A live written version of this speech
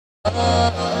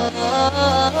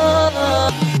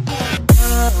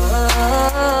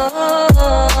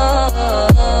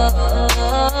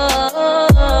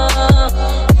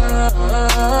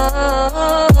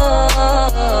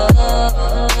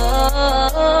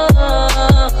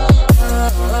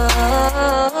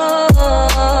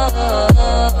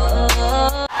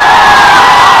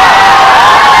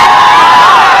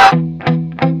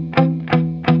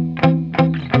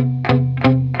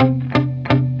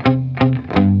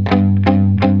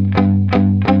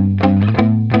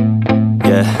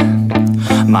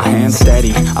My hands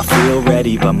steady, I feel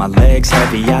ready, but my legs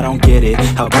heavy, I don't get it.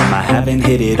 How come I haven't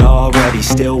hit it already?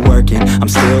 Still working, I'm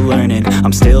still learning,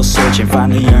 I'm still searching,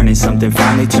 finally earning something,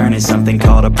 finally turning something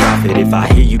called a profit. If I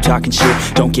hear you talking shit,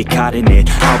 don't get caught in it.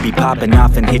 I'll be popping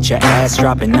off and hit your ass,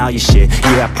 dropping all your shit.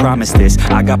 Yeah, I promise this,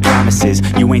 I got promises,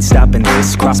 you ain't stopping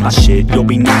this. Cross my shit, you'll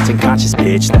be knocked unconscious,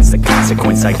 bitch. That's the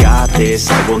consequence, I got this,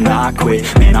 I will not quit.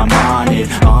 Man, I'm on it,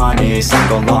 honest, I'm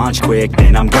gon' launch quick,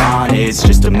 then I'm gone. It's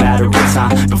just a matter of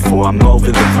time before I'm over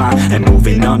the climb and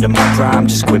moving under my prime.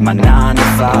 Just quit my 9 to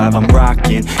 5, I'm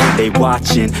rocking, and they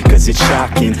watching, cause it's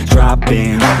shocking.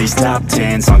 Dropping all these top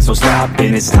 10 songs, so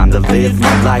stopping. It's time to live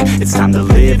my life, it's time to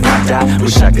live, not die.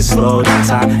 Wish I could slow down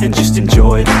time and just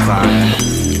enjoy the climb.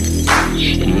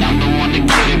 And I'm the one to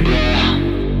get it, bro.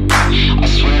 I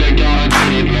swear to God, I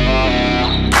get it,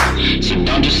 bro. So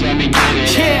don't just let me get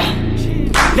it.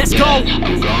 Yeah, let's go.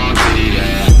 I'm gon' get it,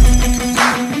 yeah.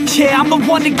 Yeah, I'm the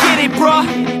one to get it, bruh.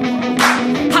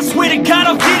 I swear to God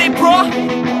I'll get it, bruh.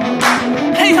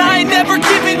 Hey, I ain't never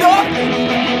giving up.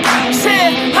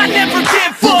 Yeah, I never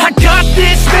give up. I got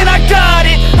this, man, I got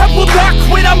it. I will not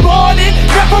quit, I'm on it.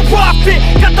 Never off it.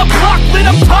 Got the block lit,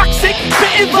 I'm toxic.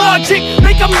 Spitting logic,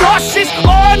 make them nauseous.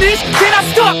 Honest, can I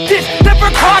stop this? Never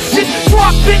cautious,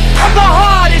 drop it. I'm the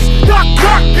hardest. Knock,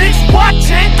 knock, bitch, watch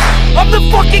it. I'm the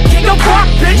fucking king of rock,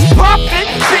 bitch. Poppin',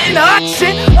 spitting hot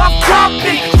shit. I'm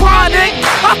dropping, chronic.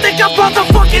 I think I'm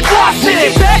motherfucking lost it.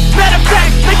 Take it back, matter of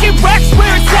fact, making racks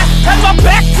where it's at. Have my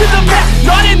back to the mat,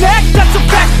 not an act, that's a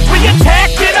fact. We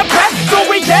attack in a back,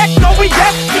 don't react, no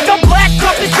react. Think I'm black,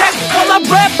 off his act. While I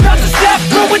rap, bounce a step,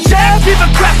 throw a jab, give a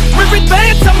crap. We're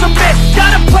advanced, I'm the man.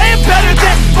 Got a plan better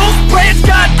than most brands.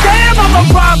 Goddamn, I'm a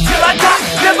rhyme till I die.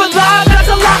 Never lie,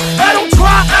 that's a lie. I don't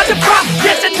try, I defy.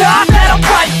 Yes and nah, that I'm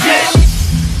right, yeah.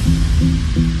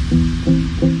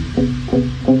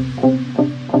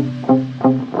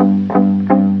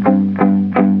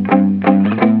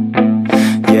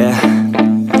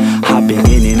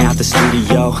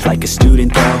 Like a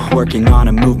student though, working on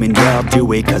a movement, yeah, I'll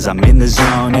do it cause I'm in the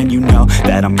zone. And you know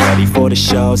that I'm ready for the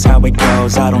shows. How it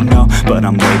goes, I don't know, but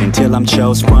I'm waiting till I'm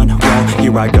chose. Front row,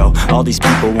 here I go. All these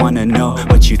people wanna know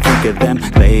what you think of them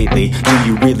lately. Do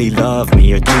you really love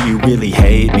me or do you really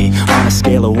hate me? On a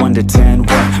scale of 1 to 10,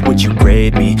 what would you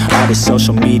grade me? All this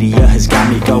social media has got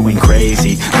me going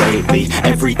crazy lately.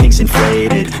 Everything's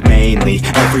inflated, mainly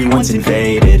everyone's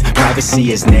invaded.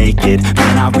 Privacy is naked,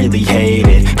 man, I really hate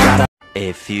it. Gotta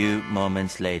A few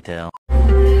moments later.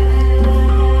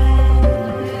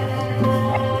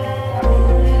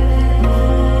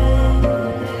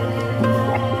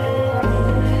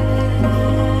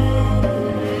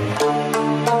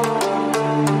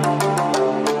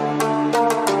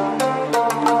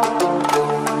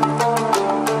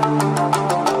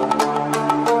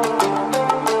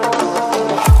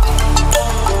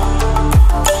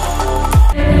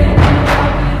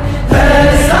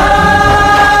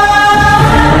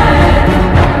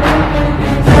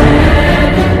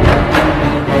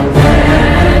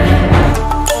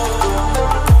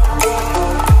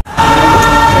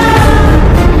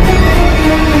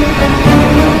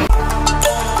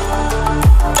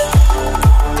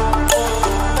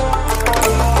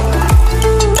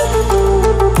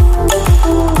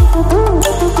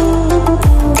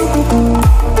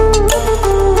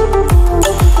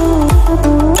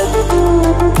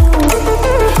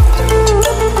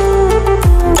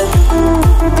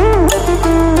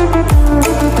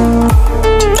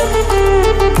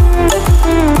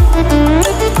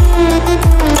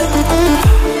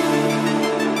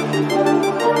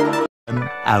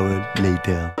 Hour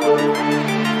later.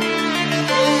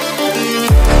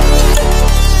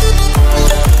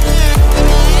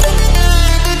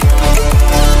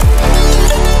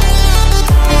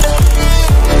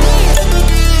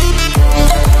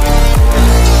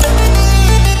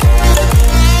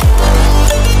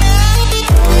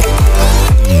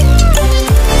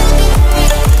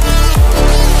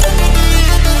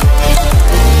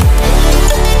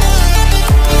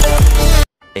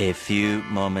 A few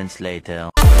moments later.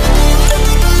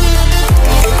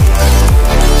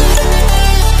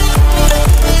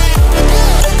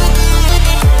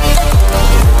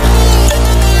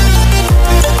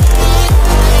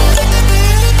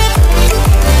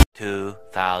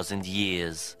 2,000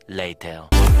 years later.